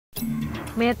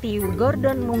Matthew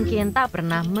Gordon mungkin tak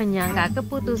pernah menyangka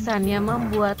keputusannya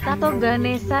membuat tato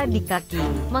Ganesha di kaki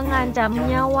mengancam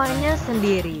nyawanya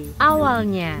sendiri.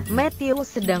 Awalnya, Matthew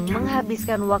sedang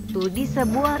menghabiskan waktu di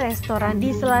sebuah restoran di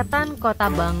selatan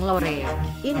kota Bangalore,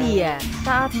 India,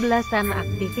 saat belasan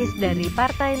aktivis dari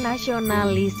Partai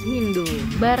Nasionalis Hindu,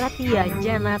 Bharatiya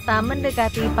Janata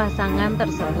mendekati pasangan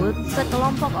tersebut.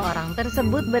 Sekelompok orang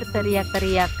tersebut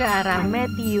berteriak-teriak ke arah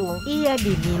Matthew. Ia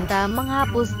diminta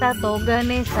menghapus tato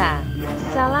Ganesha,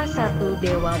 salah satu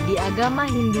dewa di agama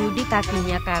Hindu, di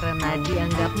kakinya karena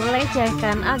dianggap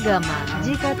melecehkan agama.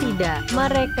 Jika tidak,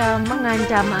 mereka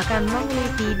mengancam akan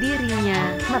menguliti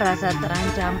dirinya. Merasa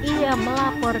terancam, ia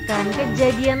melaporkan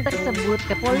kejadian tersebut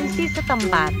ke polisi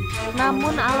setempat.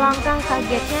 Namun alangkah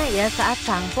kagetnya ia saat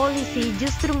sang polisi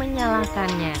justru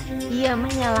menyalahkannya. Ia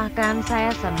menyalahkan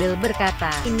saya sambil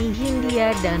berkata, "Ini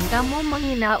Hindia dan kamu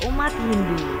menghina umat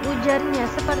Hindu," ujarnya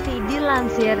seperti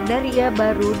dilansir dari Ia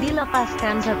baru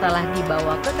dilepaskan setelah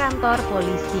dibawa ke kantor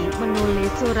polisi,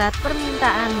 menulis surat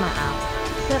permintaan maaf,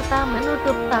 serta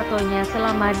menutup tatonya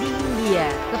selama di India.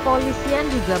 Kepolisian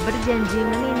juga berjanji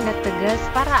menindak tegas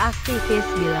para aktivis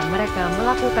bila mereka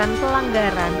melakukan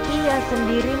pelanggaran. Ia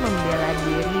sendiri membela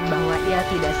diri bahwa ia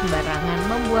tidak sembarangan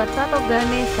membuat tato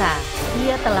Ganesha.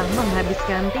 Ia telah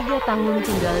menghabiskan 3 tahun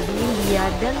tinggal di India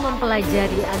dan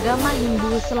mempelajari agama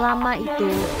Hindu selama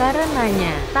itu.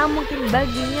 Karenanya, tak mungkin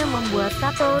baginya membuat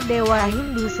tato dewa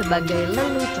Hindu sebagai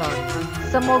lelucon.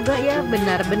 Semoga ia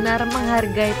benar-benar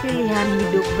menghargai pilihan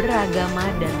hidup beragama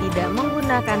dan tidak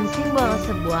menggunakan simbol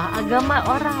sebuah agama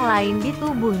orang lain di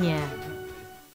tubuhnya.